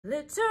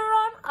Glitter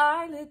on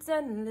eyelids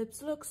and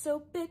lips look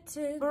so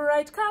bitten.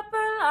 Bright copper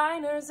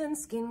liners and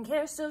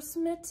skincare so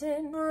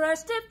smitten. Fresh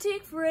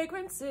Diptyque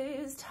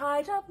fragrances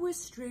tied up with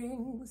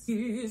strings.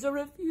 These are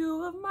a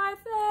few of my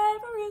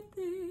favorite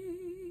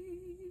things.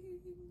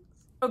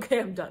 Okay,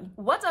 I'm done.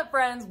 What's up,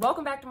 friends?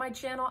 Welcome back to my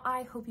channel.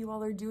 I hope you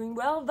all are doing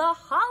well. The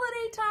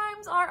holiday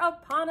times are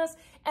upon us,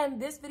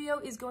 and this video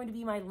is going to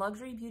be my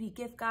luxury beauty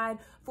gift guide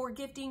for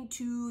gifting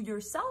to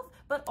yourself,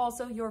 but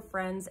also your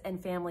friends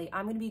and family.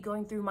 I'm going to be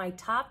going through my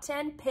top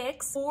 10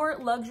 picks for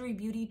luxury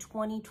beauty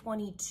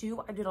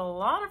 2022. I did a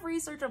lot of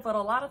research. I put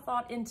a lot of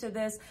thought into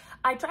this.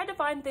 I tried to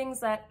find things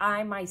that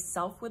I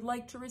myself would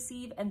like to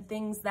receive and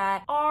things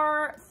that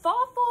are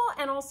thoughtful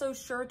and also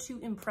sure to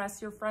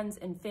impress your friends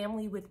and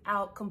family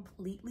without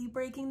completely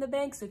breaking the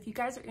bank. So if you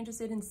guys are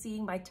interested in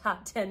seeing my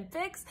top 10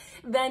 picks,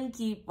 then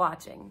keep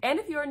watching. And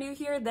if you are new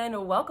here, then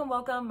welcome.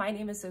 My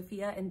name is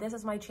Sophia, and this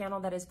is my channel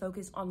that is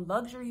focused on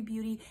luxury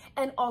beauty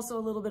and also a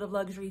little bit of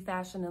luxury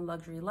fashion and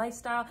luxury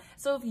lifestyle.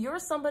 So if you're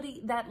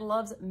somebody that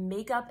loves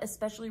makeup,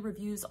 especially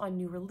reviews on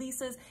new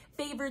releases,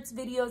 favorites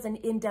videos, and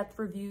in-depth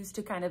reviews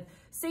to kind of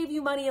save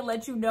you money and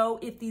let you know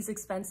if these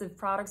expensive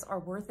products are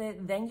worth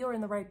it, then you're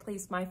in the right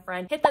place, my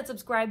friend. Hit that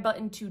subscribe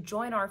button to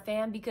join our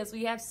fam because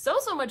we have so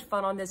much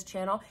fun on this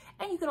channel.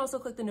 And you can also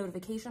click the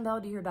notification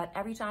bell to hear about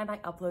every time I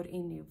upload a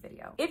new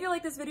video. If you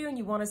like this video and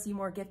you want to see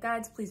more gift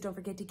guides, please don't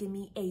forget to give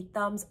me a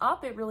thumbs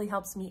up. It really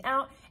helps me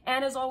out.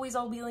 And as always,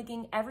 I'll be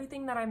linking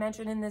everything that I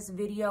mentioned in this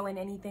video and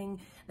anything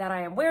that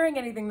I am wearing,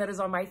 anything that is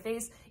on my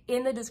face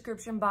in the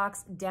description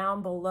box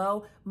down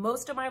below.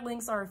 Most of my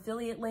links are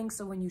affiliate links,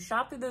 so when you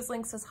shop through those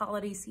links this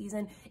holiday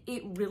season,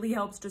 it really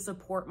helps to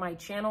support my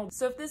channel.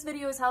 So if this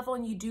video is helpful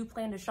and you do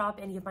plan to shop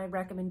any of my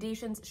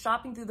recommendations,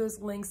 shopping through those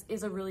links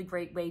is a really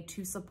great way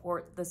to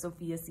support the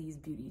Sophia C's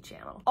Beauty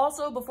channel.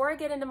 Also, before I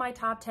get into my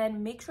top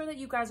 10, make sure that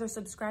you guys are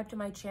subscribed to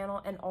my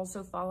channel and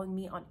also following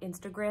me on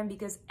Instagram,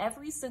 because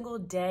every single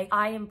day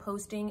I am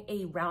posting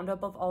a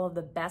roundup of all of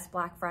the best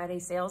Black Friday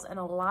sales, and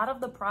a lot of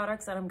the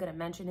products that I'm going to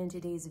mention in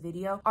today's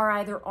video are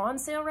either on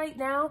sale right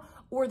now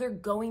or they're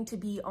going to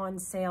be on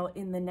sale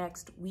in the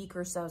next week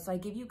or so. So I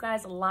give you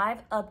guys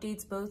live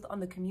updates both on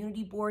the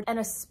community board and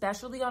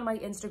especially on my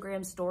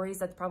Instagram stories.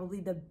 That's probably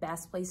the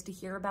best place to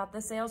hear about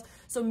the sales.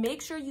 So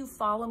make sure you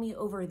follow me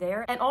over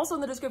there. And also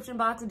in the description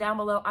box down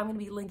below, I'm going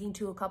to be linking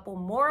to a couple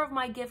more of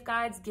my gift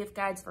guides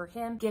for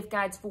him, gift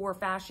guides for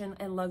fashion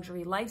and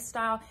luxury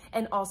lifestyle,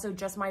 and also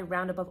just my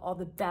roundup of all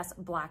the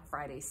best Black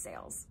Friday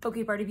sales.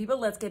 Okay, party people,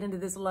 let's get into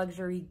this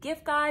luxury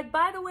gift guide.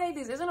 By the way,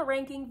 this isn't a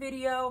ranking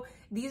video.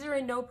 These are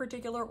in no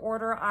particular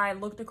order. I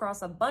looked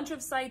across a bunch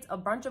of sites, a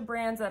bunch of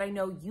brands that I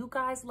know you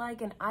guys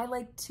like and I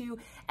like too,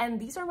 and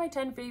these are my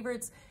 10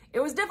 favorites. It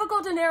was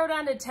difficult to narrow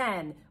down to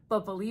 10,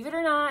 but believe it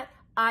or not,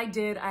 I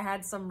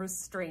had some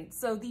restraints.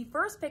 So the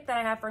first pick that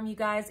I have from you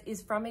guys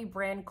is from a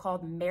brand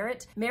called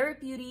Merit. Merit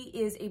Beauty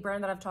is a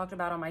brand that I've talked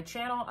about on my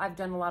channel. I've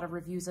done a lot of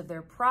reviews of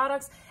their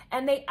products,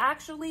 and they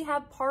actually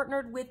have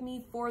partnered with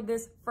me for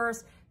this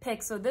first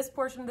pick. So this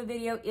portion of the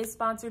video is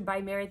sponsored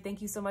by Merit.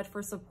 Thank you so much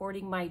for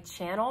supporting my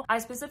channel. I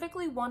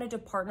specifically wanted to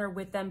partner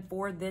with them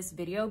for this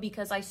video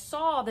because I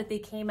saw that they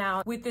came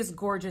out with this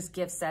gorgeous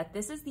gift set.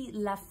 This is the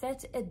La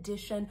Fête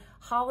Edition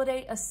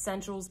Holiday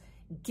Essentials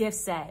gift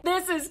set.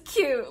 This is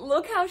cute.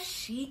 Look how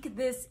chic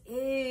this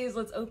is.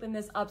 Let's open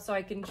this up so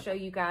I can show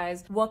you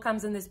guys what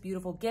comes in this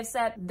beautiful gift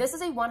set. This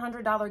is a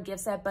 $100 gift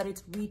set, but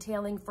it's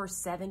retailing for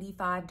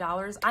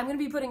 $75. I'm going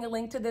to be putting a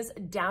link to this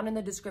down in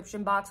the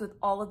description box with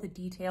all of the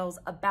details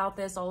about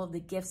this, all of the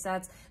gift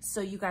sets, so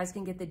you guys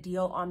can get the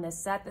deal on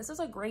this set. This is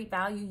a great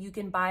value. You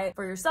can buy it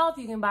for yourself,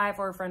 you can buy it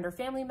for a friend or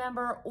family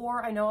member,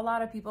 or I know a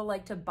lot of people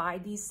like to buy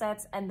these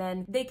sets and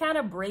then they kind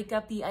of break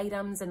up the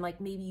items and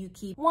like maybe you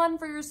keep one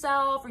for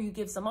yourself or you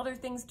give some other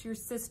things to your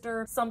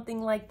sister,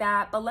 something like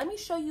that. But let me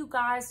show you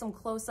guys some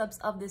close-ups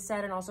of this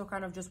set and also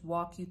kind of just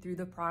walk you through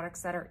the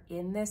products that are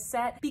in this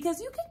set, because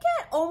you can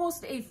get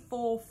almost a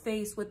full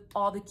face with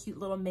all the cute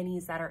little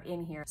minis that are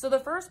in here. So the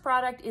first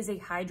product is a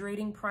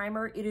hydrating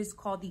primer. It is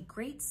called the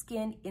Great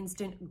Skin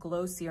Instant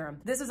Glow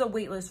Serum. This is a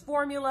weightless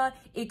formula.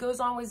 It goes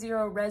on with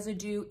zero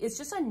residue. It's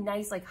just a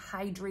nice like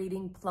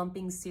hydrating,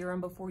 plumping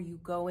serum before you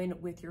go in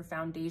with your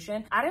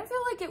foundation. I didn't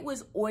feel like it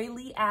was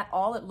oily at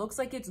all. It looks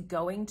like it's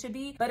going to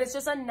be, but it's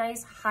just a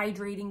nice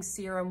hydrating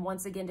serum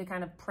once again to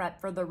kind of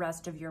prep for the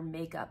rest of your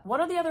makeup. One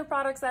of the other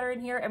products that are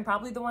in here, and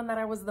probably the one that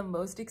I was the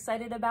most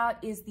excited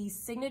about, is the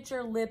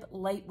Signature Lip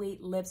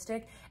Lightweight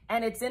Lipstick,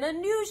 and it's in a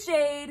new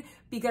shade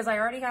because I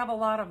already have a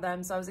lot of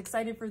them, so I was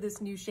excited for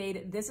this new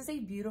shade. This is a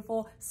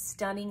beautiful,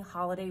 stunning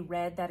holiday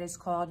red that is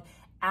called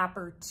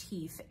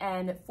Aperitif,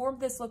 and for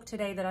this look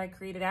today that I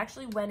created, I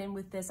actually went in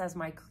with this as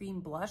my cream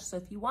blush. So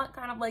if you want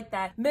kind of like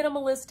that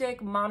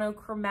minimalistic,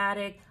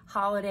 monochromatic,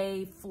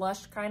 holiday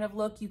flush kind of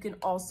look, you can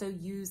also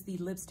use the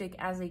lipstick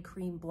as a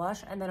cream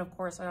blush. And then of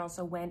course I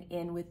also went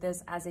in with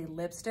this as a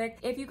lipstick.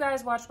 If you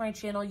guys watch my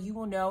channel, you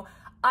will know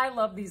I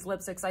love these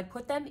lipsticks. I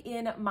put them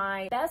in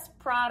my best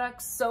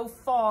products so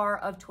far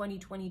of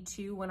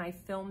 2022 when I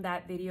filmed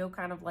that video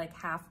kind of like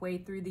halfway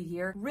through the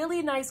year.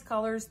 Really nice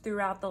colors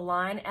throughout the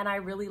line, and I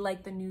really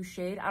like the new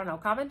shade. I don't know,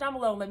 comment down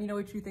below and let me know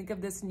what you think of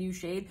this new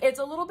shade. It's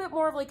a little bit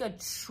more of like a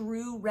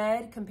true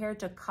red compared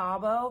to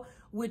Cabo,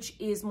 which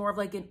is more of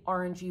like an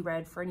orangey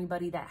red for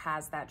anybody that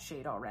has that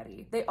shade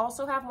already. They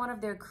also have one of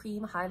their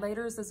cream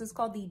highlighters. This is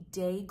called the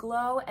Day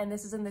Glow, and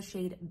this is in the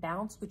shade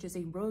Bounce, which is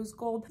a rose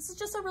gold. This is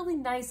just a really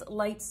nice,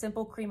 light,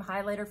 simple cream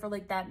highlighter for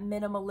like that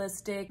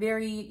minimalistic,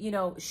 very, you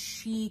know,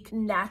 chic,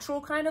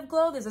 natural kind of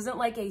glow. This isn't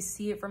like a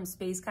see it from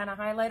space kind of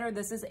highlighter.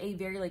 This is a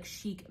very like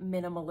chic,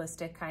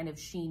 minimalistic kind of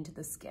sheen to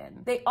the skin.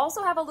 They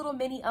also have a little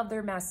mini of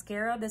their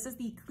mascara. This is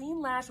the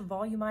Clean Lash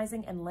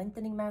Volumizing and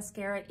Lengthening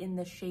Mascara in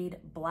the shade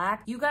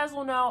Black. You guys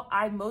will know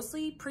I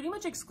mostly pretty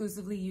much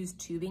exclusively use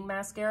tubing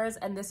mascaras,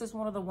 and this is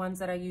one of the ones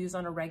that I use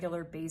on a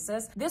regular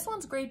basis. This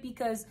one's great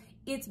because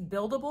it's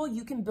buildable.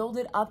 You can build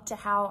it up to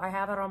how I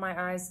have it on my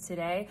eyes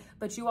today,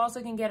 but you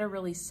also can get a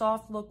really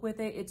soft look with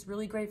it. It's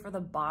really great for the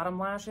bottom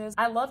lashes.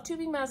 I love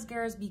tubing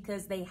mascaras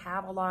because they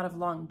have a lot of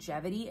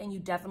longevity, and you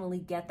definitely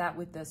get that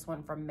with this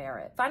one from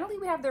Merit. Finally,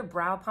 we have their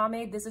brow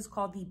pomade. This is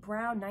called the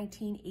Brow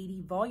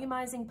 1980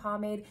 Volumizing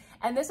Pomade,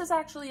 and this is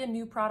actually a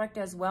new product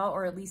as well,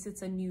 or at least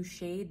it's a new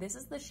shade. This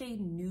is the shade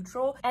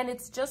Neutral, and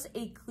it's just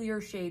a clear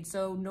shade,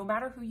 so no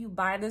matter who you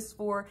buy this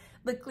for,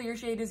 the clear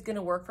shade is going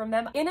to work from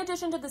them. In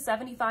addition to the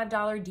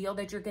 $75 deal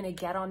that you're going to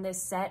get on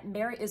this set,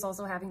 Merit is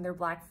also having their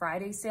Black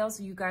Friday sale,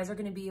 so you guys are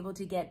going to be able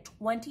to get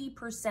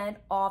 20%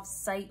 off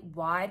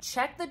site-wide.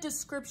 Check the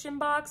description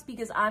box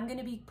because I'm going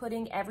to be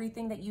putting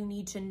everything that you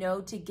need to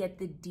know to get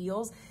the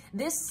deals.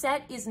 This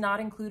set is not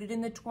included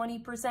in the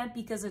 20%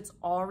 because it's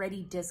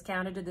already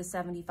discounted to the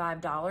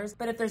 $75,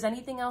 but if there's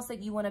anything else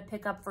that you want to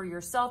pick up for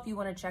yourself, you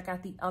want to check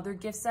out the other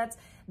gift sets,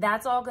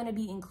 that's all going to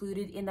be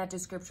included in that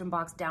description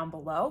box down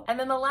below. And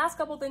then the last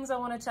couple things I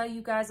want to tell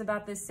you guys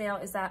about this sale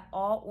is that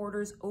all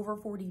orders over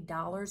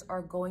 $40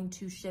 are going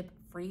to ship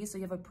free, so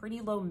you have a pretty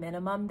low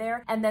minimum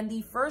there. And then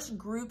the first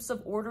groups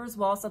of orders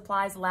while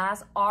supplies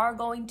last are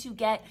going to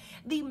get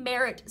the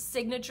Merit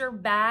signature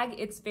bag.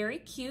 It's very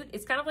cute.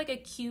 It's kind of like a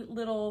cute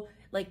little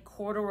like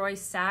corduroy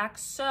sack.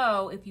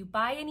 So if you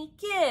buy any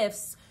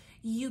gifts,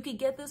 you could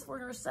get this for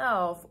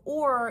yourself,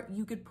 or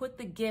you could put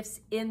the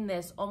gifts in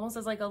this almost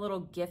as like a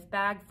little gift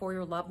bag for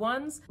your loved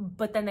ones,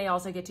 but then they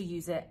also get to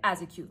use it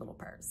as a cute little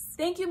purse.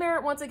 Thank you,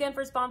 Merit, once again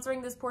for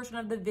sponsoring this portion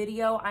of the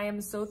video. I am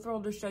so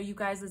thrilled to show you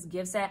guys this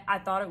gift set. I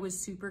thought it was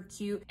super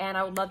cute, and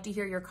I would love to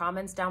hear your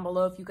comments down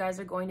below if you guys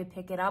are going to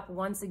pick it up.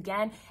 Once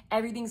again,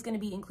 everything's going to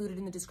be included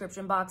in the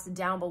description box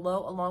down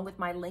below, along with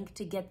my link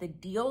to get the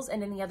deals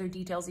and any other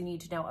details you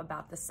need to know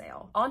about the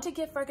sale. On to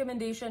gift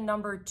recommendation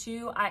number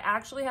 2. I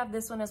actually have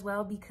this one as well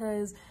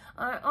because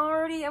I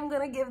already am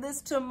gonna give this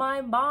to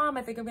my mom.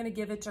 I think I'm gonna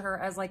give it to her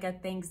as like a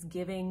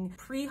Thanksgiving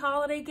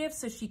pre-holiday gift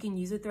so she can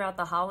use it throughout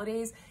the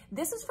holidays.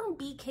 This is from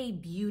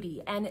BK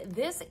Beauty, and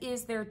this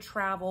is their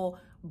travel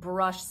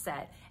brush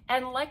set.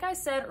 And like I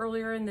said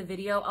earlier in the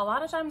video, a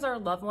lot of times our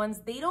loved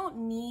ones, they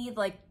don't need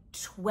like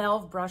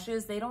 12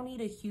 brushes. They don't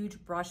need a huge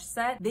brush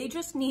set. They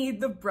just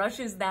need the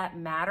brushes that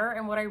matter.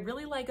 And what I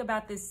really like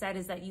about this set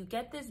is that you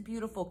get this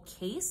beautiful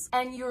case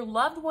and your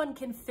loved one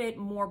can fit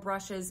more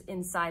brushes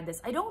inside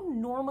this. I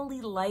don't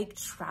normally like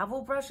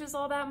travel brushes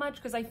all that much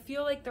because I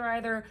feel like they're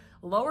either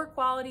lower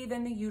quality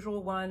than the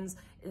usual ones,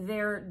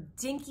 they're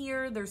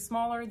dinkier, they're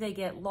smaller, they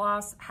get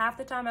lost. Half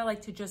the time I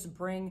like to just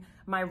bring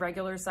my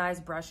regular size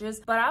brushes,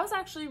 but I was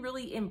actually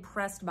really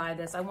impressed by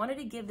this. I wanted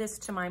to give this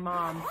to my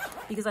mom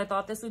because I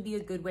thought this would be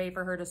a good way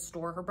for her to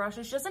store her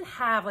brushes. She doesn't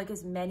have like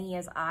as many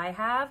as I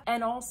have.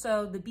 And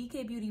also the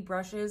BK Beauty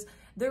brushes,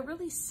 they're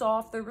really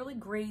soft, they're really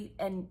great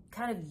and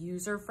kind of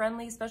user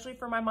friendly, especially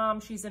for my mom.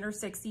 She's in her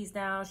 60s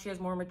now, she has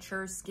more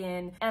mature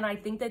skin. And I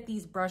think that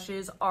these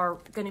brushes are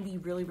gonna be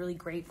really, really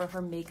great for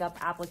her makeup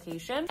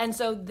application. And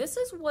so this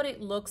is what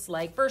it looks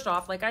like. First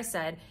off, like I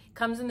said,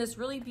 comes in this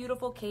really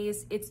beautiful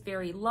case. It's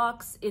very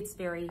luxe, it's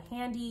very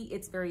handy,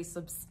 it's very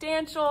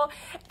substantial.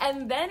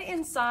 And then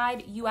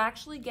inside you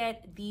actually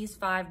get these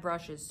 5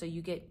 brushes. So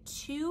you get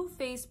 2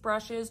 face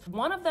brushes.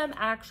 One of them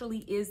actually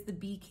is the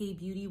BK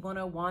Beauty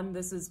 101.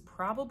 This is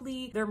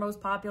probably their most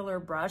popular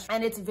brush,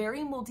 and it's very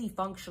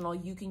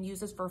multifunctional. You can use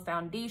this for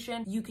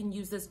foundation, you can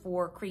use this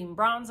for cream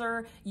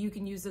bronzer, you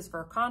can use this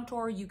for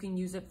contour, you can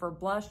use it for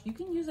blush, you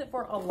can use it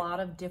for a lot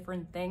of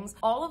different things.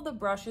 All of the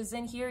brushes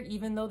in here,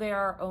 even though they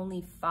are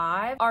only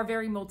 5, are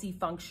very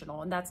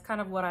multifunctional, and that's kind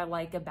of what I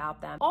like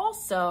about them.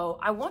 Also,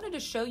 I wanted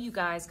to show you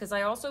guys, because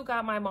I also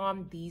got my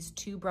mom these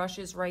 2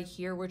 brushes right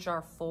here, which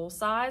are full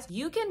size.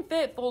 You can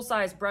fit full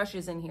size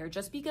brushes in here.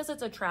 Just because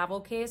it's a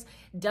travel case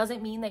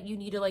doesn't mean that you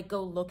need to like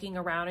go looking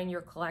around in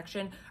your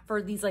collection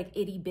for these like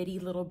itty bitty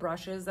little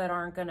brushes that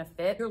aren't gonna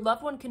fit. Your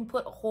loved one can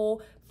put a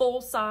whole full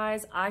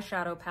size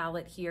eyeshadow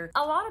palette here.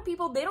 A lot of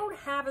people, they don't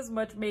have as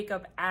much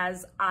makeup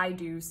as I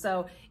do,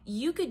 so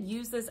you could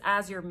use this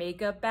as your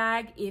makeup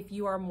bag if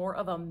you are more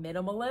of a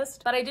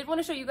minimalist, but I did want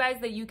to show you guys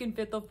that you can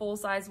fit the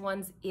full-size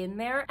ones in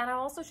there. And I'll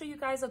also show you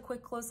guys a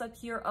quick close-up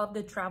here of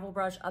the travel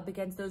brush up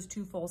against those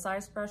two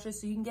full-size brushes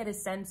so you can get a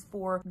sense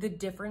for the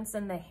difference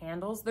in the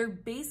handles. They're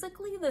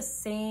basically the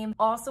same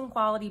awesome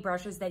quality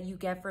brushes that you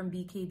get from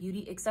BK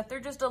Beauty, except they're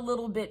just a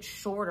little bit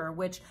shorter,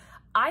 which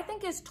I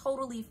think is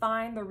totally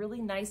fine. They're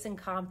really nice and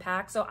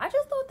compact. So I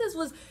just thought this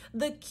was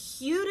the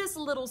cutest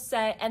little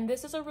set. And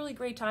this is a really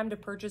great time to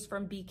purchase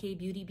from BK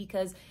Beauty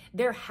because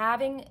they're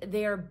having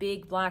their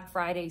big Black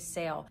Friday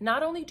sale.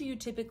 Not only do you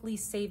typically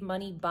save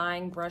money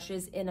buying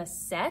brushes in a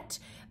set,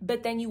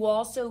 but then you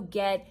also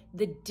get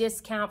the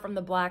discount from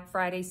the Black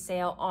Friday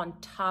sale on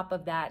top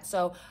of that.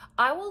 So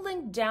I will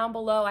link down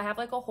below. I have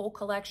like a whole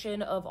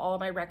collection of all of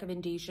my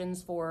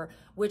recommendations for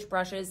which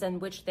brushes and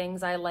which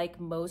things I like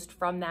most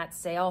from that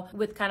sale,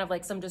 with kind of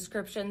like some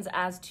descriptions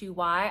as to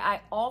why.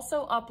 I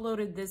also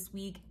uploaded this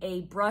week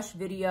a brush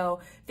video,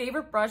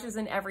 favorite brushes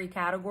in every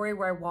category,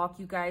 where I walk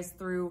you guys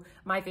through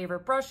my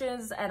favorite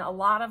brushes, and a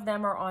lot of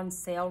them are on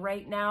sale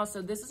right now.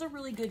 So this is a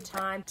really good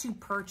time to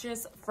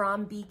purchase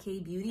from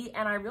BK Beauty.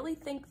 And I really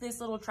think this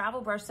little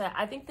travel brush set,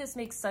 I think this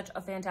makes such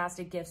a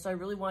fantastic gift. So I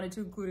really wanted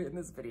to include it in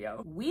this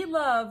video. We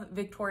love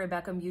Victoria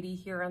Beckham Beauty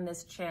here on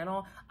this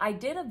channel. I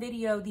did a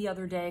video the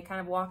other day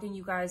kind of walking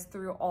you guys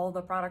through all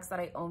the products that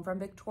I own from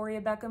Victoria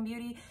Beckham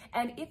Beauty.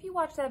 And if you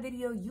watch that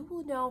video, you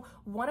will know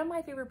one of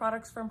my favorite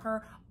products from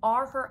her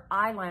are her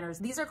eyeliners.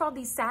 These are called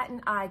the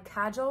Satin Eye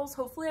Kajals.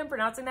 Hopefully I'm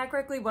pronouncing that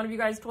correctly. One of you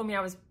guys told me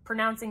I was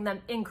pronouncing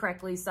them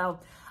incorrectly, so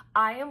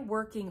I am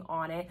working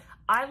on it.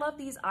 I love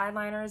these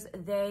eyeliners.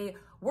 They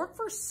work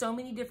for so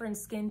many different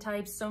skin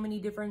types, so many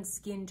different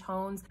skin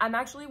tones. I'm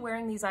actually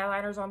wearing these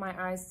eyeliners on my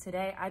eyes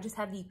today. I just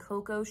have the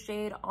cocoa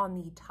shade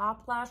on the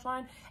top lash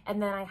line,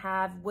 and then I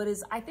have what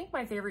is, I think,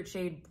 my favorite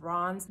shade,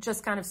 bronze,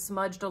 just kind of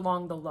smudged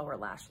along the lower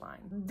lash line.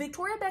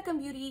 Victoria Beckham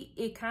Beauty,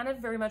 it kind of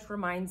very much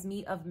reminds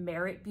me of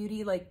Merit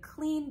Beauty, like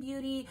clean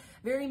beauty,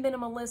 very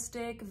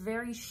minimalistic,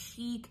 very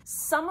chic.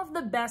 Some of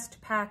the best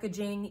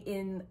packaging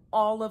in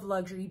all of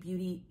luxury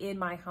beauty, in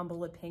my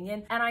humble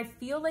opinion. And I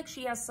feel like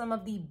she has some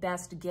of the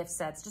best gift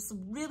sets. Just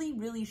really,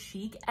 really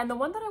chic. And the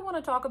one that I want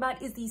to talk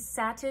about is the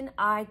Satin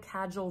Eye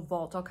Kajal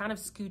Vault. I'll kind of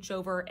scooch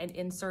over and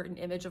insert an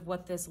image of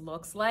what this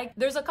looks like.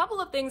 There's a couple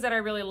of things that I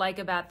really like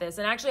about this.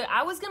 And actually,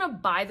 I was gonna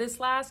buy this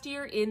last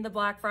year in the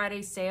Black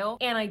Friday sale,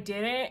 and I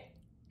didn't.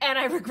 And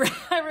I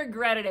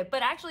regretted it,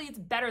 but actually it's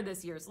better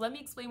this year. So let me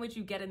explain what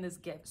you get in this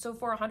gift. So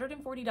for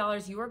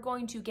 $140, you are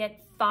going to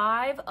get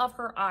 5 of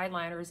her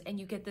eyeliners, and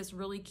you get this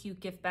really cute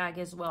gift bag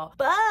as well.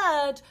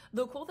 But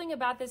the cool thing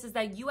about this is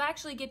that you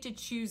actually get to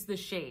choose the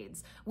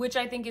shades, which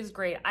I think is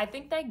great. I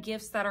think that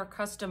gifts that are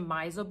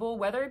customizable,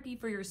 whether it be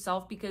for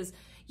yourself, because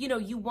you know,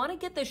 you want to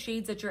get the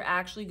shades that you're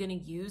actually going to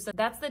use.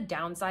 That's the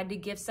downside to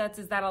gift sets,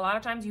 is that a lot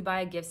of times you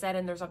buy a gift set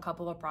and there's a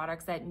couple of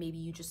products that maybe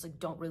you just like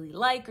don't really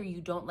like, or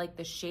you don't like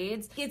the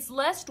shades. It's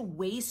less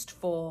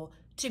wasteful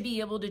to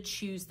be able to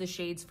choose the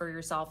shades for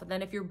yourself. And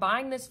then if you're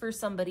buying this for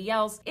somebody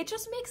else, it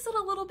just makes it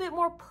a little bit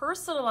more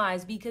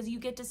personalized, because you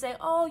get to say,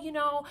 oh, you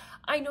know,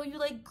 I know you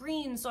like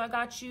green, so I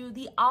got you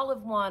the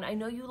olive one. I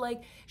know you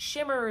like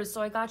shimmers,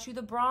 so I got you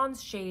the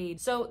bronze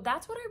shade. So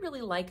that's what I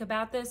really like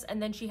about this.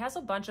 And then she has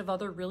a bunch of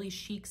other really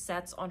chic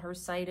sets on her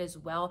site as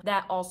well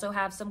that also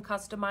have some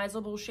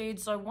customizable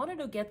shades. So I wanted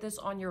to get this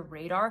on your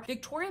radar.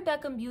 Victoria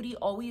Beckham Beauty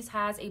always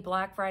has a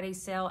Black Friday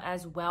sale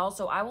as well.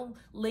 So I will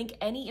link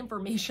any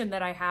information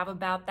that I have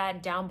about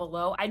that down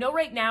below. I know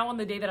right now, on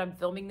the day that I'm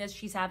filming this,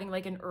 she's having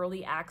like an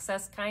early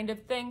access kind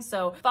of thing.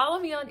 So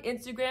follow me on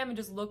Instagram and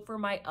just look for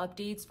my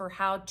updates for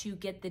how to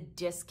get the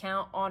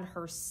discount on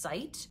her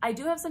site. I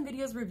do have some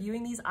videos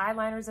reviewing these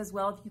eyeliners as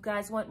well, if you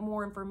guys want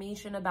more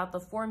information about the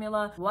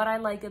formula, what I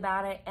like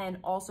about it, and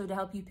also to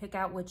help you pick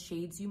out what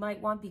shades you might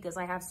want, because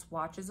I have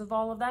swatches of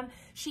all of them.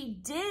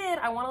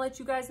 I want to let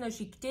you guys know,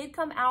 she did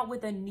come out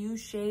with a new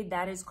shade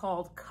that is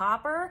called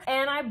Copper,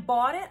 and I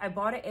bought it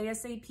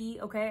ASAP,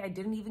 okay? I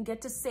didn't even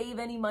get to save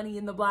any money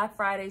in the Black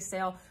Friday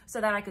sale so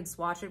that I could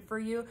swatch it for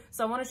you.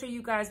 So I want to show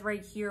you guys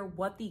right here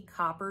what the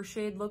Copper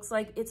shade looks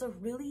like. It's a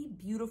really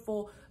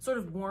beautiful sort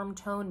of warm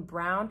tone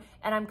brown,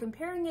 and I'm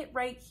comparing it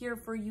right here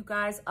for you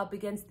guys up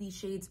against the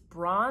shades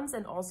Bronze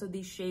and also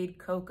the shade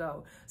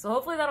Cocoa. So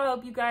hopefully that'll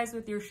help you guys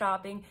with your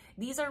shopping.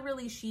 These are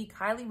really chic.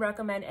 Highly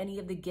recommend any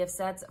of the gift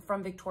sets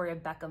from Victoria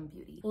Beckham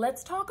Beauty.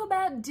 Let's talk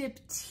about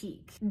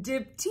Diptyque.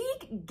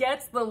 Diptyque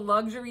gets the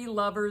luxury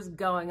lovers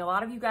going. A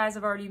lot of you guys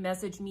have already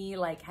messaged me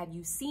like, have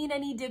you seen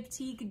any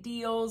Diptyque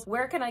deals?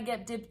 Where can I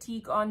get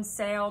Diptyque on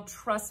sale?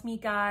 Trust me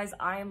guys,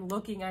 I am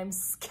looking, I'm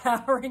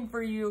scouring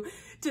for you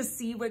to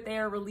see what they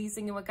are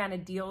releasing and what kind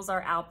of deals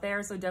are out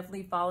there. So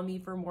definitely follow me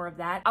for more of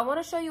that. I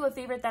want to show you a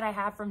favorite that I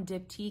have from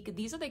Diptyque.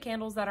 These are the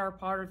candles that are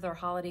part of their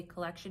holiday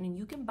collection, and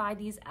you can buy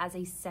these as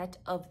a set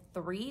of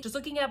 3. Just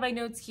looking at my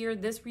notes here,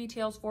 this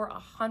retails for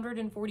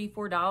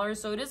 $144.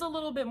 So it is a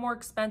little bit more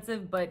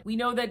expensive, but we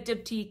know that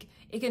Diptyque,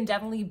 it can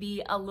definitely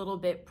be a little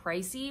bit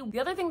pricey. The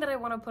other thing that I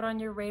want to put on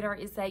your radar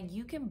is that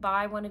you can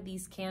buy one of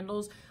these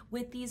candles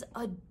with these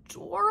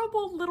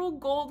adorable little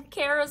gold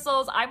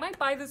carousels. I might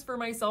buy this for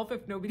myself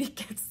if nobody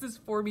gets this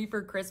for me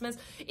for Christmas.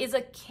 It's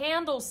a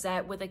candle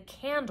set with a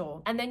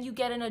candle, and then you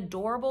get an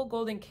adorable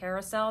golden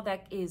carousel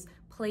that is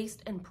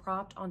placed and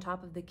propped on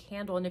top of the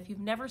candle. And if you've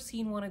never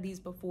seen one of these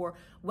before,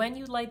 when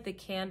you light the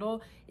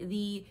candle,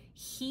 the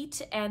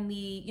heat and the,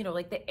 you know,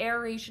 like the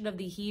aeration of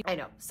the heat, I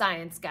know,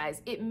 science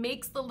guys, it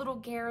makes the little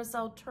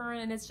carousel turn,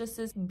 and it's just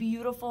this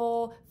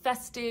beautiful,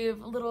 festive,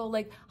 little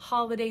like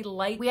holiday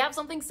light. We have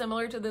something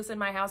similar to this in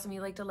my house, and we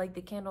like to light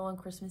the candle on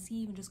Christmas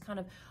Eve and just kind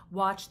of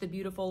watch the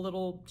beautiful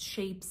little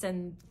shapes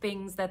and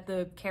things that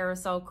the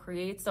carousel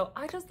creates. So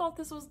I just thought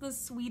this was the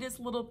sweetest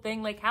little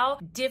thing. Like, how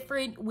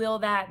different will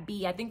that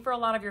be? I think for a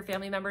lot of your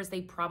family members,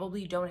 they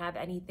probably don't have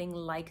anything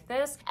like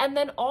this. And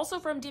then also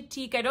from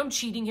Diptyque, I know I'm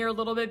cheating here a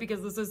little bit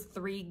because this is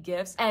 3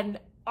 gifts, and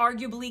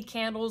arguably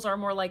candles are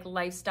more like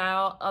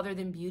lifestyle other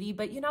than beauty,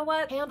 but you know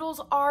what?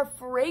 Candles are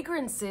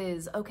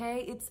fragrances,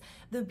 okay? It's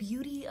the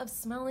beauty of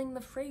smelling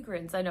the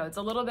fragrance. I know it's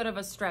a little bit of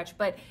a stretch,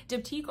 but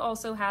Diptyque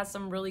also has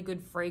some really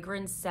good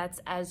fragrance sets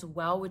as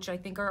well, which I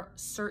think are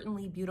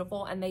certainly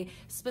beautiful, and they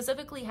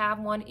specifically have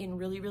one in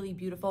really, really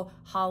beautiful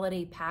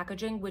holiday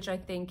packaging, which I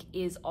think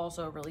is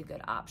also a really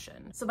good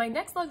option. So my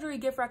next luxury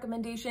gift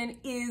recommendation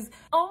is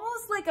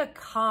almost like a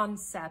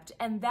concept,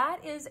 and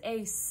that is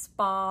a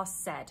spa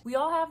set. We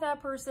all have that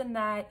person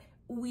that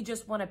we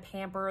just want to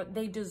pamper.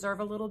 They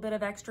deserve a little bit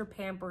of extra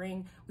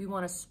pampering. We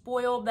want to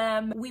spoil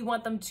them. We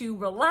want them to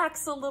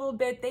relax a little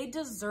bit. They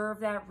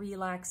deserve that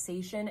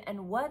relaxation.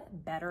 And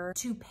what better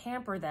to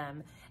pamper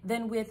them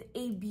than with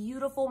a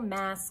beautiful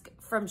mask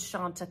from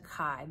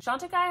Chantecaille.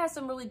 Chantecaille has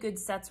some really good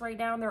sets right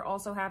now, and they're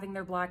also having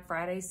their Black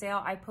Friday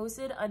sale. I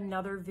posted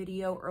another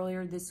video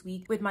earlier this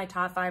week with my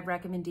top 5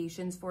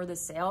 recommendations for the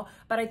sale,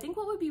 but I think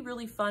what would be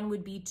really fun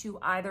would be to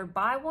either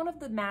buy one of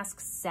the mask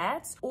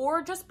sets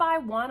or just buy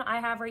one. I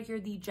have right here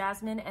the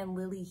Jasmine and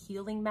Lily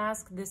Healing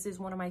Mask. This is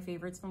one of my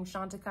favorites from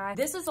Chantecaille.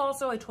 This is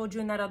also, I told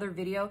you in that other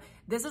video,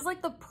 this is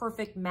like the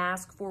perfect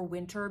mask for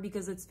winter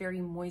because it's very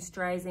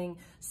moisturizing,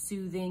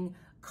 soothing,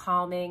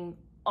 calming,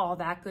 all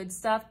that good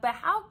stuff. But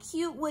how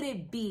cute would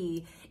it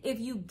be if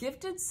you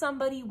gifted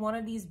somebody one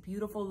of these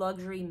beautiful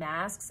luxury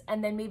masks,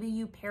 and then maybe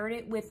you paired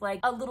it with like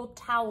a little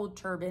towel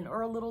turban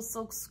or a little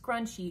silk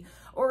scrunchie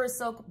or a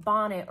silk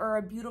bonnet or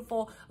a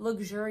beautiful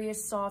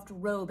luxurious soft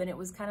robe, and it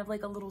was kind of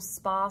like a little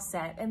spa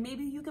set. And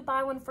maybe you could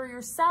buy one for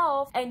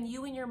yourself, and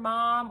you and your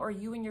mom or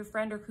you and your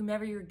friend or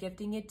whomever you're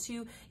gifting it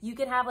to, you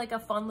could have like a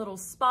fun little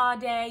spa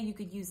day. You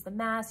could use the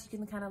mask, you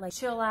can kind of like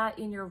chill out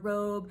in your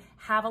robe,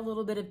 have a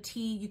little bit of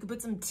tea. You could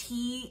put some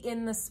tea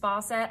in the spa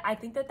set. I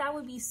think that that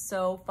would be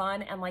so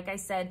fun. And like I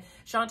said,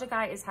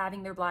 Chantecaille is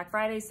having their Black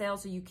Friday sale,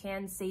 so you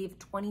can save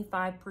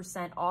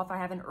 25% off. I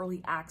have an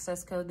early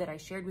access code that I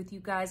shared with you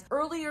guys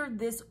earlier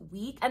this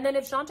week. And then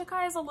if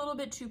Chantecaille is a little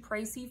bit too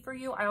pricey for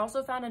you, I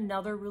also found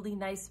another really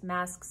nice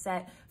mask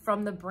set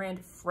from the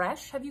brand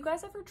Fresh. Have you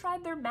guys ever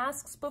tried their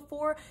masks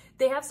before?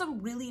 They have some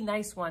really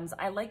nice ones.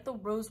 I like the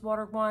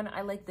rosewater one,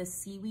 I like the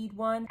seaweed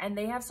one, and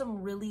they have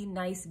some really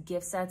nice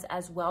gift sets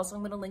as well. So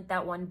I'm gonna link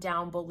that one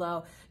down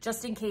below,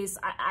 just in case.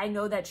 I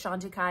know that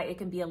Chantecaille, it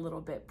can be a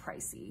little bit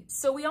pricey.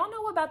 So we all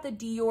know about the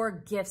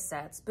Dior gift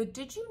sets, but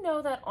did you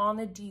know that on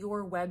the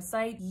Dior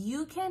website,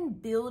 you can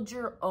build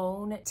your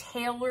own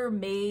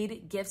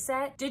tailor-made gift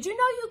set? Did you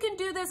know you can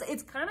do this?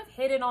 It's kind of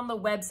hidden on the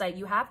website.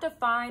 You have to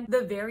find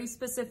the very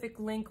specific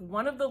link.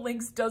 One of the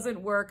links doesn't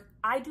work.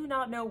 I do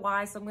not know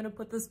why, so I'm gonna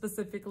put the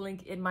specific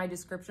link in my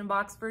description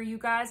box for you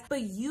guys,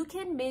 but you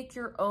can make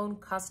your own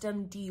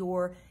custom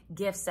Dior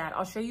gift set.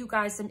 I'll show you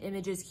guys some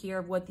images here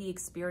of what the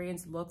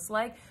experience looks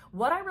like.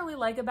 What I really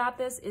like about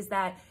this is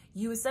that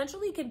you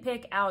essentially can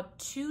pick out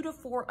 2 to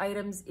 4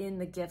 items in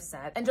the gift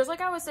set. And just like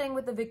I was saying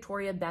with the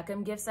Victoria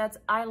Beckham gift sets,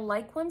 I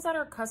like ones that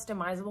are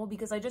customizable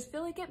because I just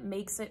feel like it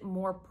makes it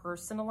more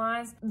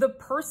personalized. The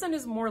person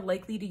is more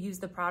likely to use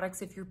the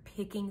products if you're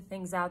picking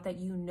things out that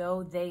you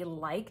know they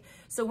like.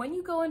 So when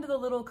you go into the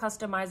little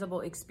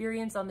customizable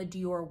experience on the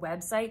Dior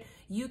website,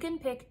 you can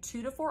pick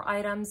 2 to 4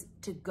 items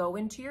to go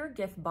into your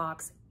gift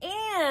box.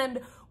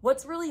 And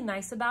what's really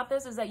nice about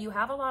this is that you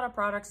have a lot of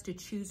products to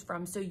choose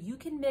from. So you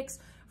can mix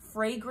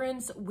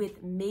fragrance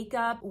with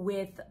makeup,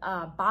 with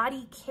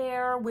body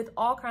care, with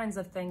all kinds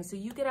of things. So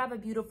you could have a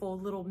beautiful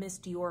little Miss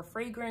Dior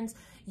fragrance.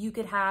 You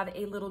could have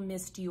a little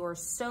Miss Dior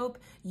soap.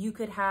 You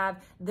could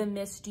have the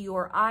Miss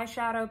Dior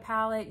eyeshadow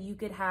palette. You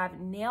could have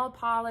nail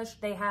polish.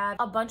 They have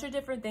a bunch of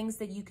different things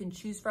that you can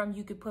choose from.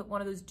 You could put one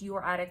of those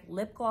Dior Addict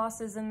lip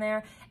glosses in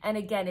there. And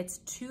again, it's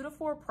 2 to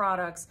 4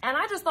 products. And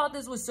I just thought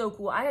this was so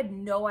cool. I had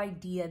no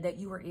idea that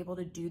you were able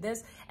to do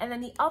this. And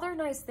then the other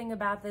nice thing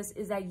about this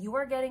is that you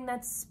are getting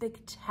that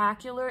spectacular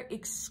spectacular,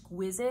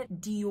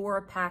 exquisite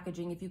Dior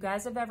packaging. If you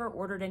guys have ever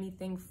ordered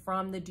anything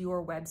from the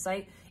Dior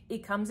website,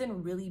 it comes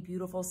in really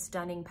beautiful,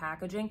 stunning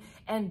packaging.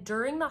 And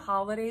during the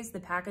holidays, the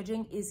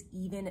packaging is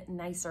even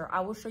nicer. I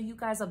will show you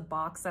guys a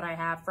box that I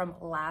have from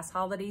last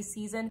holiday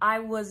season. I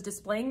was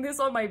displaying this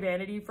on my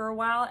vanity for a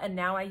while, and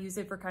now I use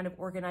it for kind of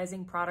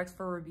organizing products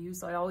for review.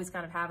 So I always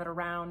kind of have it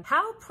around.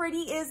 How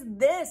pretty is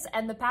this?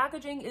 And the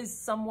packaging is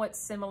somewhat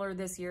similar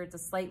this year. It's a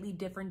slightly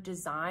different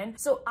design.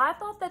 So I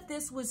thought that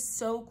this was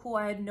so cool.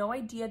 I had no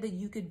idea that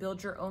you could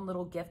build your own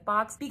little gift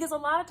box, because a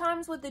lot of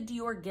times with the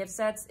Dior gift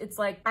sets, it's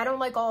like, I don't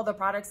like all the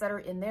products that are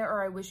in there,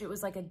 or I wish it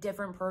was like a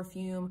different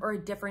perfume or a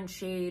different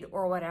shade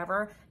or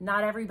whatever.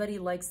 Not everybody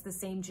likes the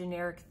same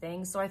generic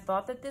thing. So I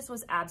thought that this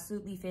was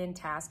absolutely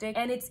fantastic,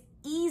 and it's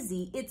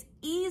easy,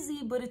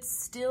 but it's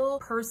still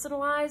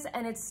personalized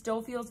and it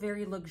still feels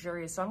very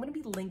luxurious. So I'm going to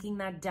be linking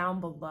that down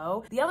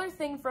below. The other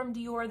thing from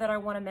Dior that I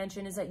want to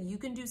mention is that you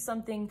can do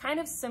something kind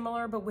of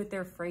similar, but with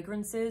their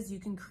fragrances. You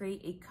can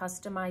create a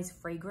customized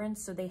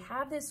fragrance. So they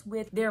have this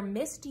with their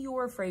Miss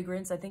Dior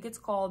fragrance. I think it's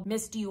called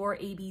Miss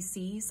Dior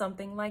ABC,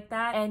 something like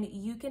that. And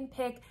you can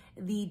pick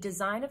the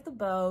design of the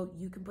bow.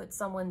 You can put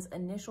someone's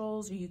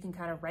initials, or you can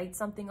kind of write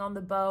something on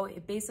the bow.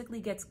 It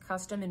basically gets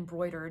custom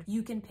embroidered.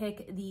 You can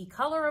pick the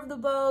color of the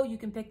bow. You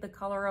can pick the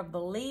color of the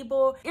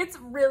label. It's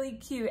really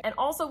cute. And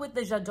also with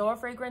the J'adore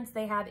fragrance,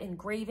 they have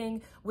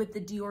engraving. With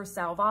the Dior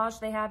Sauvage,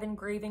 they have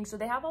engraving. So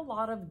they have a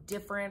lot of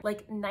different,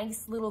 like,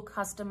 nice little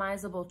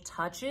customizable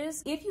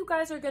touches. If you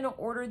guys are going to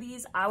order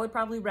these, I would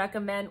probably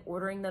recommend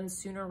ordering them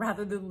sooner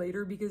rather than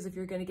later, because if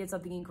you're going to get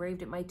something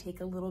engraved, it might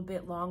take a little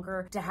bit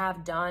longer to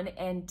have done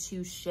and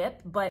to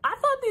ship. But I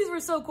thought these were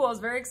so cool. I was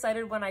very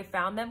excited when I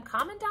found them.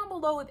 Comment down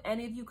below if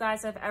any of you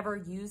guys have ever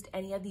used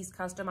any of these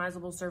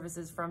customizable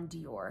services from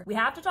Dior. We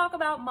have to talk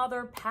about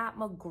Mother Pat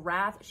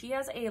McGrath. She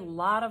has a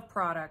lot of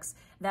products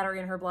that are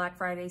in her Black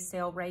Friday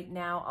sale right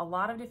now, a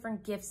lot of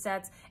different gift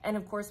sets. And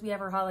of course we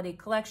have her holiday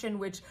collection,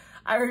 which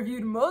I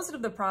reviewed most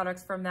of the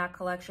products from that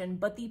collection.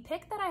 But the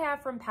pick that I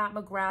have from Pat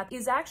McGrath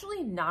is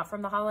actually not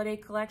from the holiday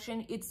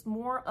collection. It's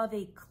more of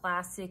a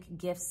classic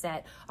gift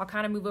set. I'll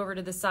kind of move over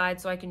to the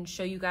side so I can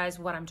show you guys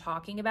what I'm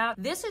talking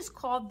about. This is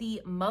called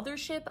the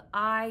Mothership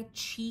Eye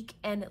Cheek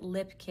and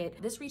Lip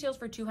Kit. This retails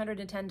for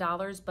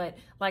 $210, but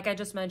like I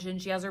just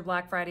mentioned, she has her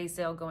Black Friday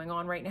sale going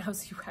on right now,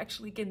 so you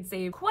actually can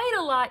save quite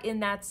a lot in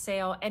that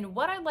sale. And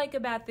what I like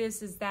about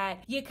this is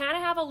that you kind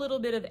of have a little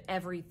bit of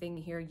everything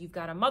here. You've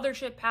got a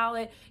Mothership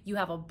palette, you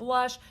have a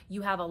blush,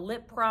 you have a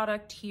lip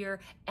product here,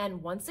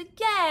 and once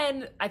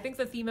again, I think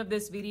the theme of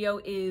this video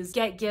is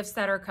get gifts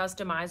that are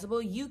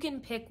customizable. You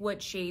can pick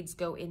what shades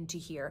go into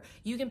here.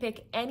 You can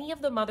pick any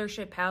of the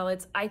Mothership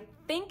palettes, I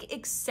think,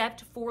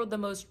 except for the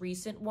most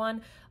recent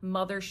one,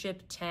 Mothership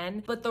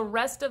 10, but the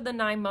rest of the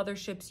 9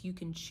 Motherships you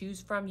can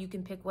choose from. You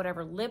can pick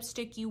whatever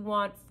lipstick you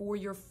want for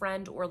your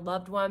friend or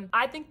loved one.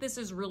 I think this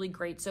is really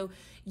great. So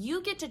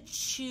you get to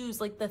choose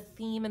like the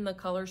theme and the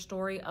color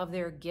story of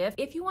their gift.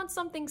 If you want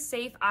something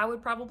safe, I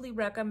would probably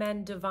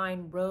recommend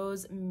Divine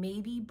Rose,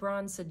 maybe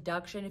Bronze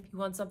Seduction. If you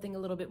want something a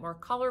little bit more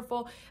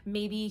colorful,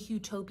 maybe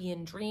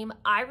Utopian Dream.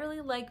 I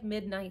really like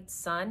Midnight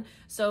Sun.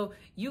 So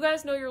you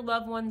guys know your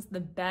loved ones the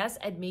best,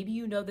 and maybe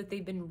you know that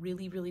they've been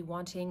really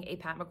wanting a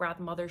Pat McGrath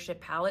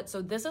Mothership palette.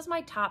 So this is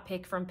my top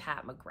pick from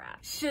Pat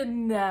McGrath.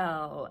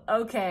 Chanel.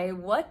 Okay,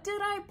 what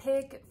did I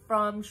pick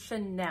from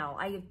Chanel?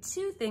 I have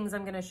 2 things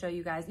I'm gonna show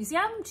you guys. You see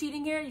how I'm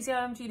cheating here? You see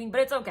how I'm cheating?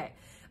 But it's okay.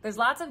 There's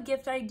lots of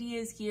gift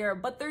ideas here,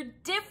 but they're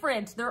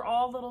different. They're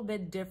all a little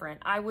bit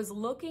different. I was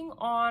looking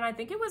on, I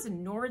think it was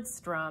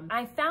Nordstrom.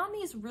 I found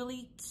these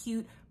really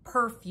cute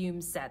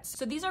perfume sets.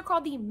 So these are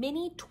called the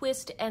Mini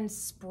Twist and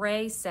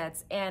Spray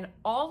sets, and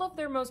all of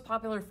their most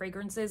popular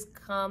fragrances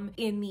come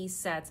in these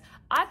sets.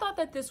 I thought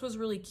that this was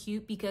really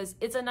cute because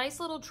it's a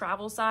nice little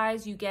travel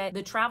size. You get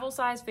the travel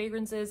size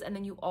fragrances, and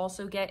then you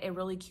also get a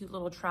really cute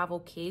little travel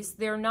case.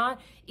 They're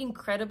not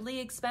incredibly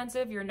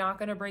expensive. You're not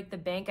gonna break the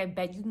bank. I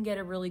bet you can get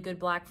a really good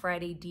Black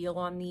Friday deal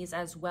on these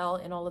as well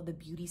in all of the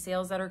beauty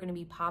sales that are gonna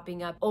be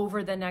popping up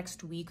over the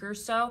next week or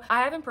so.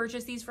 I haven't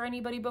purchased these for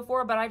anybody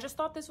before, but I just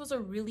thought this was a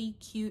really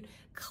cute,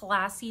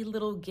 classy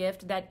little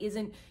gift that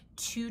isn't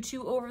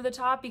too over the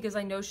top, because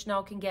I know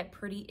Chanel can get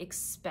pretty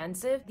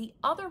expensive. The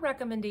other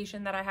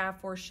recommendation that I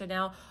have for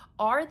Chanel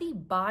are the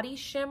body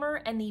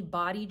shimmer and the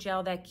body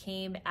gel that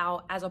came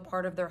out as a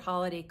part of their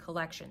holiday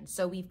collection.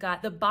 So we've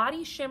got the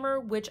body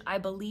shimmer, which I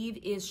believe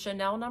is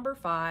Chanel No.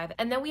 5,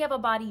 and then we have a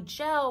body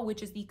gel,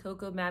 which is the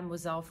Coco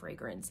Mademoiselle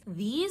fragrance.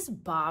 These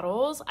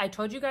bottles, I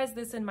told you guys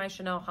this in my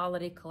Chanel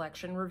holiday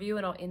collection review,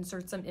 and I'll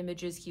insert some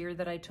images here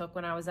that I took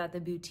when I was at the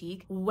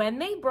boutique. When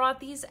they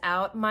brought these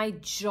out, my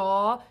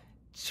jaw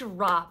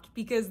dropped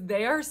because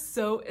they are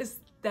so aesthetic.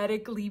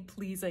 aesthetically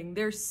pleasing.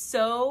 They're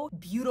so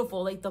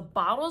beautiful. Like the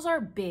bottles are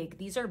big.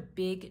 These are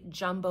big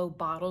jumbo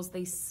bottles.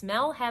 They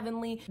smell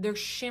heavenly. They're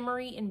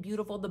shimmery and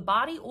beautiful. The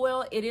body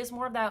oil, it is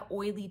more of that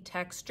oily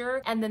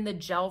texture. And then the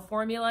gel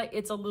formula,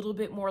 it's a little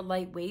bit more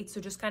lightweight.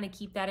 So just kind of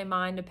keep that in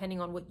mind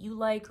depending on what you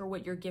like or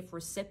what your gift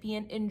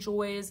recipient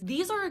enjoys.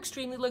 These are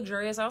extremely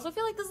luxurious. I also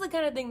feel like this is the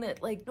kind of thing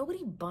that like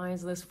nobody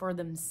buys this for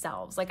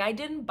themselves. Like I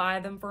didn't buy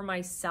them for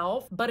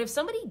myself, but if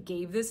somebody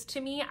gave this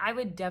to me, I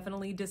would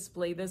definitely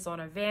display this on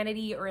a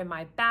vanity or in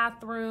my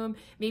bathroom.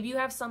 Maybe you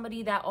have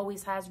somebody that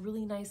always has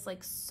really nice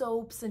like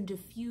soaps and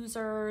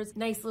diffusers,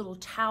 nice little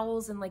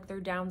towels in like their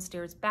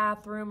downstairs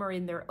bathroom or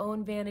in their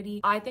own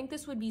vanity. I think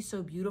this would be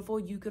so beautiful.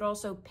 You could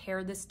also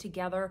pair this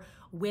together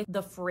with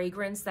the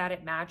fragrance that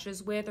it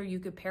matches with, or you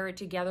could pair it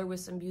together with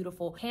some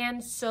beautiful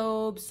hand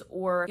soaps,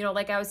 or, you know,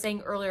 like I was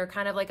saying earlier,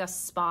 kind of like a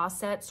spa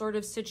set sort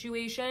of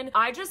situation.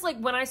 I just like,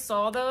 when I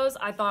saw those,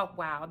 I thought,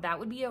 wow, that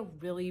would be a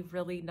really,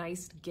 really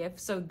nice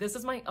gift. So this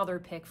is my other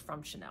pick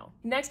from Chanel.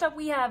 Next up,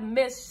 we have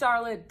Miss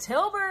Charlotte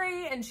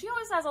Tilbury, and she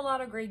always has a lot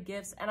of great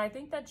gifts. And I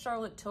think that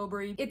Charlotte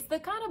Tilbury, it's the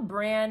kind of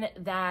brand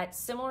that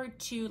similar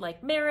to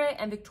like Merit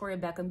and Victoria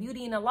Beckham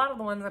Beauty and a lot of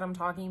the ones that I'm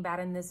talking about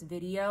in this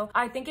video,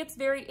 I think it's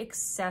very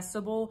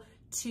accessible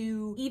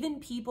to even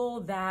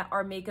people that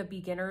are makeup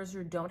beginners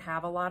or don't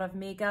have a lot of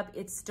makeup.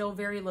 It's still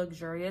very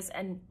luxurious,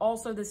 and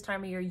also this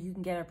time of year you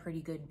can get a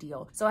pretty good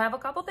deal. So I have a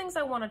couple things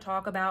I want to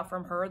talk about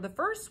from her. The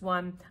first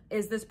one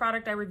is this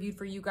product I reviewed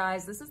for you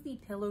guys. This is the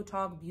Pillow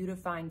Talk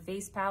Beautifying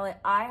Face Palette.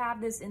 I have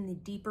this in the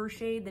deeper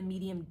shade, the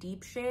medium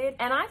deep shade,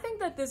 and I think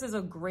that this is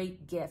a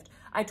great gift.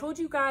 I told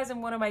you guys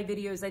in one of my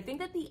videos, I think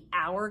that the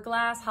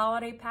Hourglass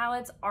holiday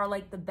palettes are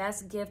like the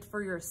best gift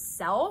for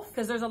yourself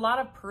because there's a lot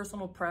of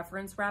personal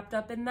preference wrapped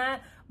up in that.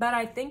 But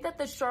I think that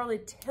the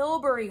Charlotte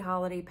Tilbury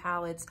holiday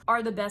palettes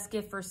are the best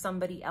gift for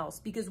somebody else,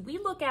 because we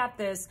look at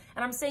this,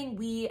 and I'm saying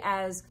we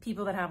as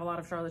people that have a lot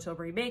of Charlotte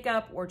Tilbury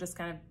makeup or just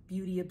kind of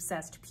beauty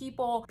obsessed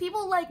people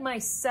like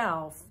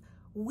myself,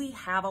 we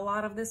have a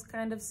lot of this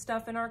kind of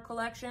stuff in our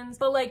collections,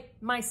 but like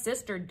my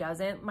sister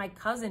doesn't, my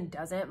cousin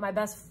doesn't, my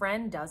best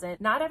friend doesn't.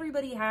 Not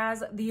everybody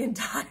has the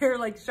entire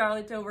like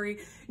Charlotte Tilbury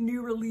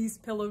new release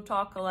Pillow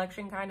Talk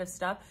collection kind of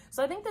stuff.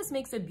 So I think this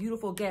makes a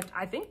beautiful gift.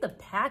 I think the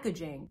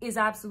packaging is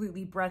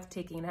absolutely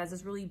breathtaking. It has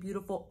this really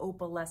beautiful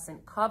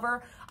opalescent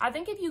cover. I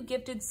think if you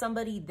gifted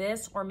somebody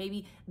this, or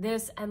maybe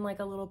this and like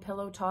a little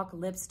Pillow Talk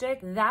lipstick,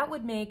 that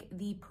would make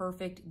the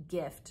perfect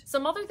gift.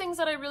 Some other things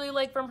that I really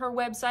like from her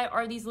website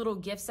are these little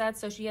gift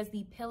sets. So she has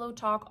the Pillow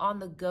Talk On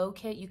The Go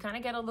kit. You kind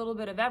of get a little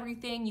bit of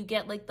everything. You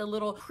get like the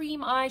little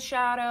cream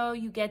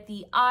eyeshadow, you get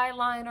the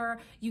eyeliner,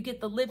 you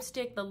get the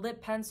lipstick, the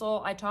lip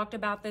pencil. I talked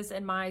about this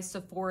in my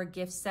Sephora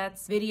gift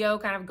sets video,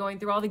 kind of going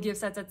through all the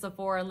gift sets at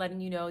Sephora and letting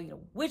you know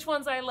which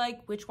ones I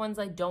like, which ones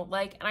I don't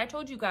like. And I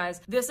told you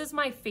guys, this is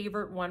my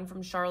favorite one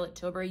from Charlotte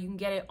Tilbury. You can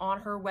get it on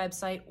her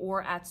website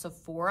or at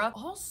Sephora.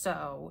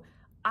 Also,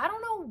 I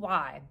don't know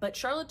why, but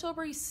Charlotte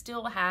Tilbury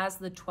still has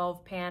the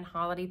 12-pan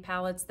holiday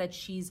palettes that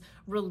she's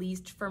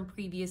released from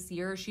previous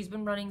years. She's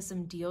been running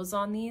some deals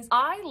on these.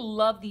 I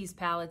love these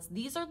palettes.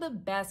 These are the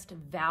best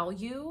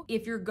value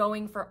if you're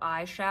going for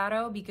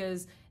eyeshadow,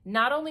 because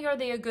not only are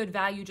they a good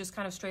value just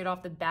kind of straight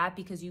off the bat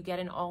because you get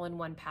an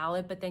all-in-one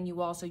palette, but then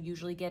you also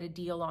usually get a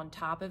deal on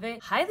top of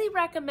it. Highly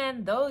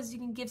recommend those. You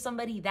can give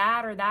somebody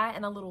that or that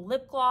and a little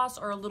lip gloss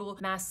or a little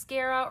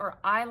mascara or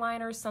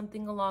eyeliner,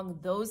 something along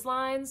those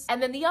lines.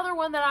 And then the other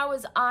one that I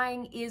was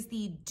eyeing is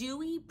the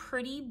Dewy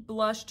Pretty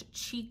Blushed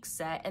Cheek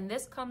Set. And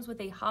this comes with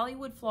a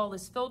Hollywood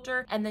Flawless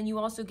filter. And then you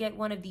also get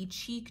one of the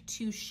Cheek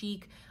to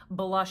Chic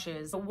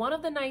blushes. One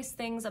of the nice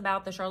things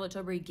about the Charlotte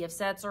Tilbury gift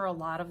sets, or a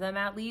lot of them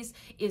at least,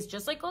 is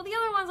just like all the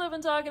other ones I've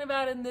been talking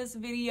about in this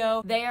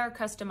video, they are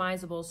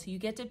customizable. So you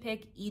get to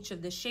pick each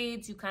of the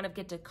shades. You kind of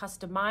get to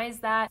customize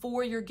that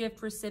for your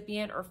gift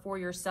recipient or for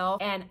yourself.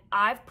 And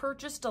I've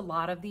purchased a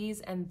lot of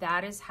these, and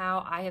that is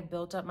how I have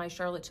built up my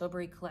Charlotte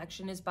Tilbury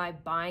collection, is by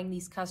buying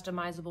these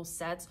customizable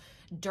sets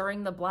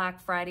during the Black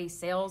Friday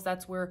sales.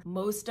 That's where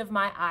most of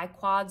my eye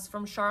quads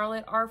from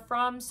Charlotte are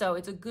from. So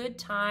it's a good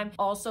time.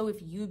 Also, if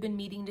you've been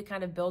meeting to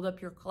kind of build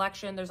up your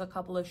collection, there's a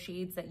couple of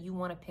shades that you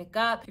want to pick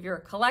up. If you're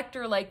a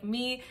collector like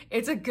me,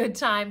 it's a good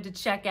time to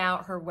check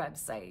out her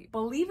website.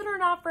 Believe it or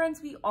not,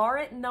 friends, we are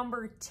at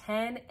number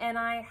 10, and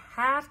I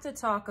have to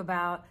talk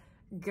about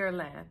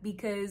Guerlain,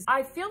 because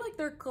I feel like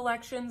their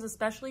collections,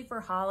 especially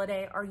for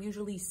holiday, are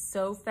usually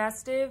so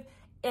festive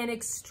and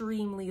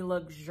extremely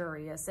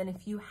luxurious. And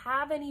if you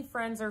have any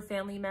friends or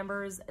family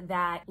members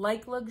that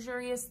like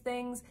luxurious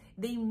things,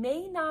 they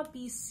may not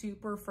be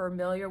super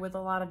familiar with a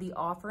lot of the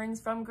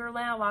offerings from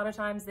Guerlain. A lot of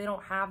times they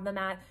don't have them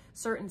at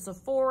certain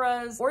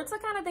Sephoras, or it's the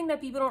kind of thing that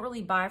people don't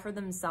really buy for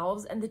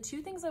themselves. And the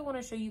two things I want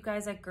to show you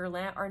guys at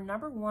Guerlain are,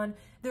 number one,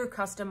 their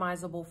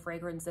customizable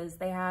fragrances.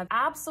 They have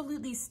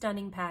absolutely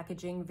stunning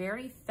packaging,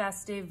 very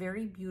festive,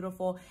 very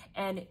beautiful,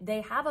 and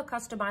they have a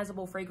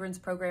customizable fragrance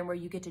program where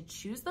you get to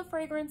choose the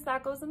fragrance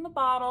that goes goes in the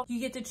bottle. You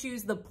get to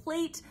choose the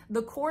plate,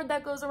 the cord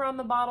that goes around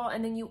the bottle,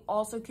 and then you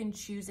also can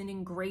choose an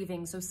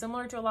engraving. So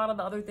similar to a lot of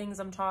the other things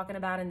I'm talking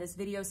about in this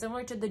video,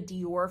 similar to the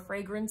Dior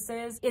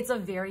fragrances, it's a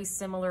very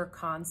similar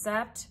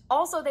concept.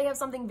 Also, they have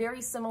something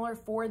very similar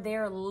for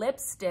their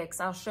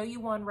lipsticks. I'll show you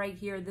one right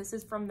here. This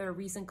is from their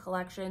recent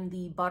collection,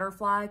 the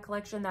Butterfly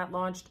collection that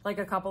launched like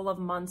a couple of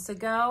months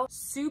ago.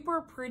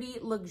 Super pretty,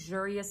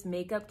 luxurious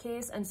makeup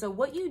case. And so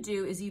what you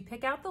do is you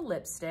pick out the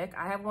lipstick.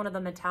 I have one of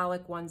the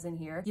metallic ones in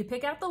here. You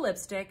pick out the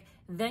lipstick,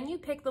 then you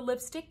pick the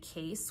lipstick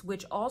case,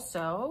 which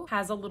also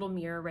has a little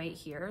mirror right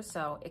here.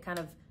 So it kind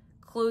of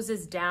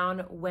closes down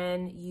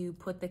when you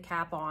put the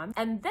cap on.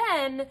 And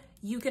then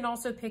you can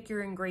also pick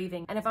your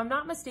engraving. And if I'm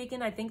not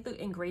mistaken, I think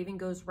the engraving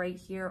goes right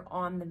here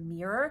on the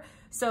mirror.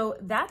 So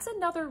that's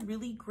another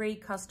really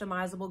great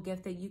customizable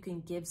gift that you can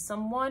give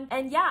someone.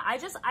 And yeah,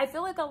 I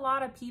feel like a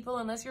lot of people,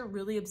 unless you're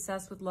really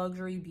obsessed with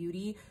luxury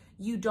beauty,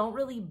 you don't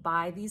really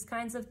buy these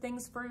kinds of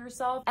things for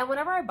yourself. And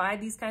whenever I buy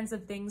these kinds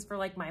of things for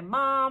like my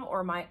mom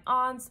or my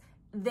aunts,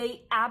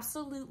 they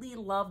absolutely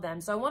love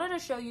them. So I wanted to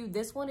show you,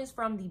 this one is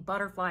from the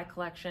Butterfly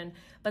collection,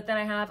 but then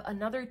I have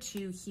another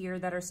two here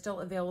that are still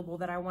available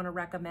that I want to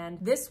recommend.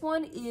 This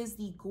one is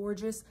the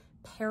gorgeous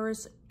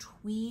Paris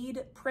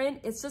tweed print.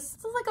 It's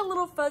like a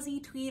little fuzzy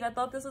tweed. I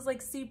thought this was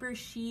like super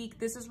chic.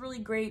 This is really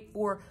great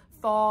for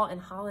fall and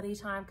holiday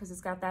time because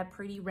it's got that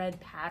pretty red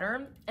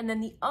pattern. And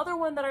then the other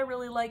one that I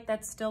really like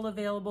that's still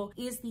available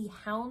is the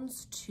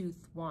Houndstooth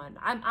one.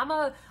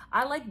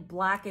 I like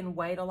black and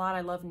white a lot.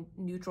 I love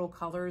neutral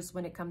colors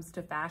when it comes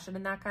to fashion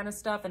and that kind of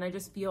stuff. And I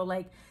just feel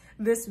like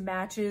this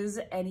matches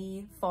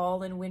any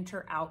fall and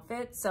winter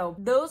outfit. So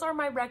those are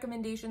my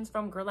recommendations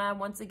from Guerlain.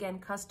 Once again,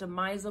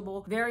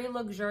 customizable, very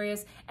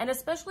luxurious, and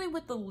especially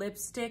with the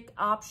lipstick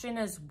option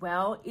as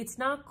well, it's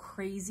not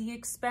crazy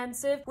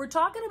expensive. We're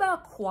talking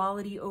about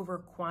quality over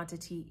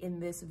quantity in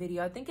this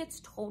video. I think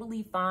it's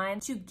totally fine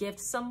to gift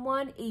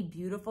someone a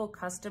beautiful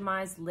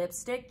customized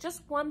lipstick.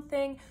 Just one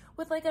thing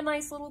with like a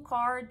nice little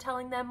card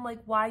telling them like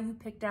why you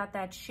picked out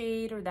that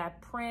shade or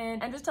that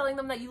print, and just telling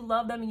them that you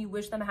love them and you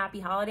wish them happy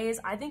holidays.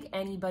 I think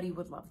anybody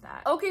would love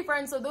that. Okay,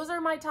 friends, so those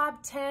are my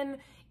top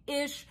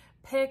 10-ish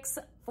picks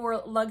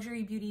for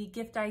luxury beauty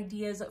gift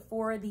ideas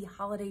for the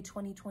holiday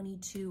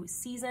 2022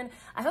 season.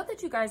 I hope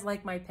that you guys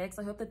like my picks.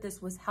 I hope that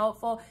this was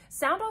helpful.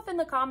 Sound off in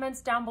the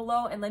comments down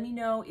below and let me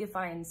know if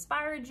I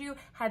inspired you.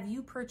 Have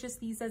you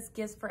purchased these as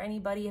gifts for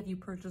anybody? Have you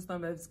purchased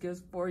them as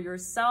gifts for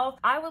yourself?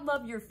 I would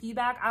love your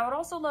feedback. I would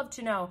also love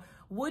to know,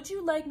 would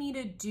you like me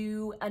to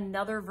do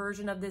another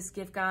version of this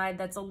gift guide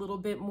that's a little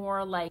bit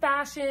more like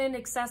fashion,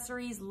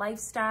 accessories,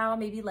 lifestyle,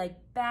 maybe like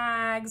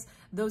bags,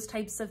 those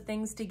types of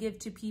things to give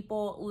to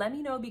people? Let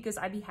me know, because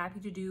I'd be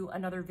happy to do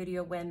another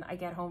video when I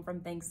get home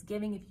from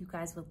Thanksgiving if you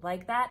guys would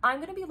like that. I'm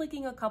going to be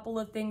linking a couple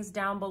of things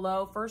down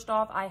below. First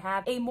off, I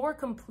have a more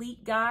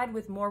complete guide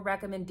with more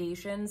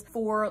recommendations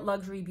for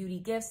luxury beauty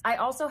gifts. I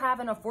also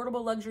have an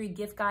affordable luxury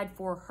gift guide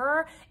for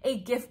her, a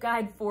gift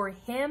guide for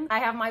him. I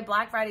have my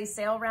Black Friday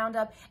sale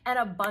roundup and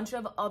a bunch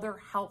of other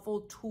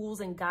helpful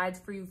tools and guides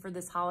for you for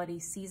this holiday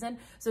season.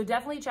 So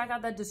definitely check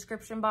out that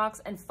description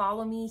box and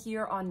follow me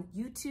here on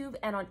YouTube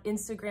and on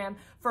Instagram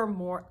for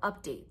more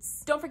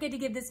updates. Don't forget to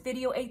give this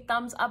video a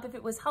thumbs up if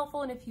it was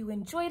helpful and if you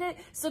enjoyed it.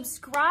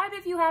 Subscribe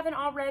if you haven't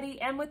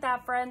already. And with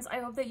that, friends, I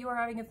hope that you are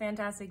having a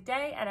fantastic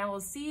day, and I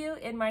will see you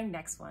in my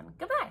next one.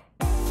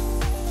 Goodbye.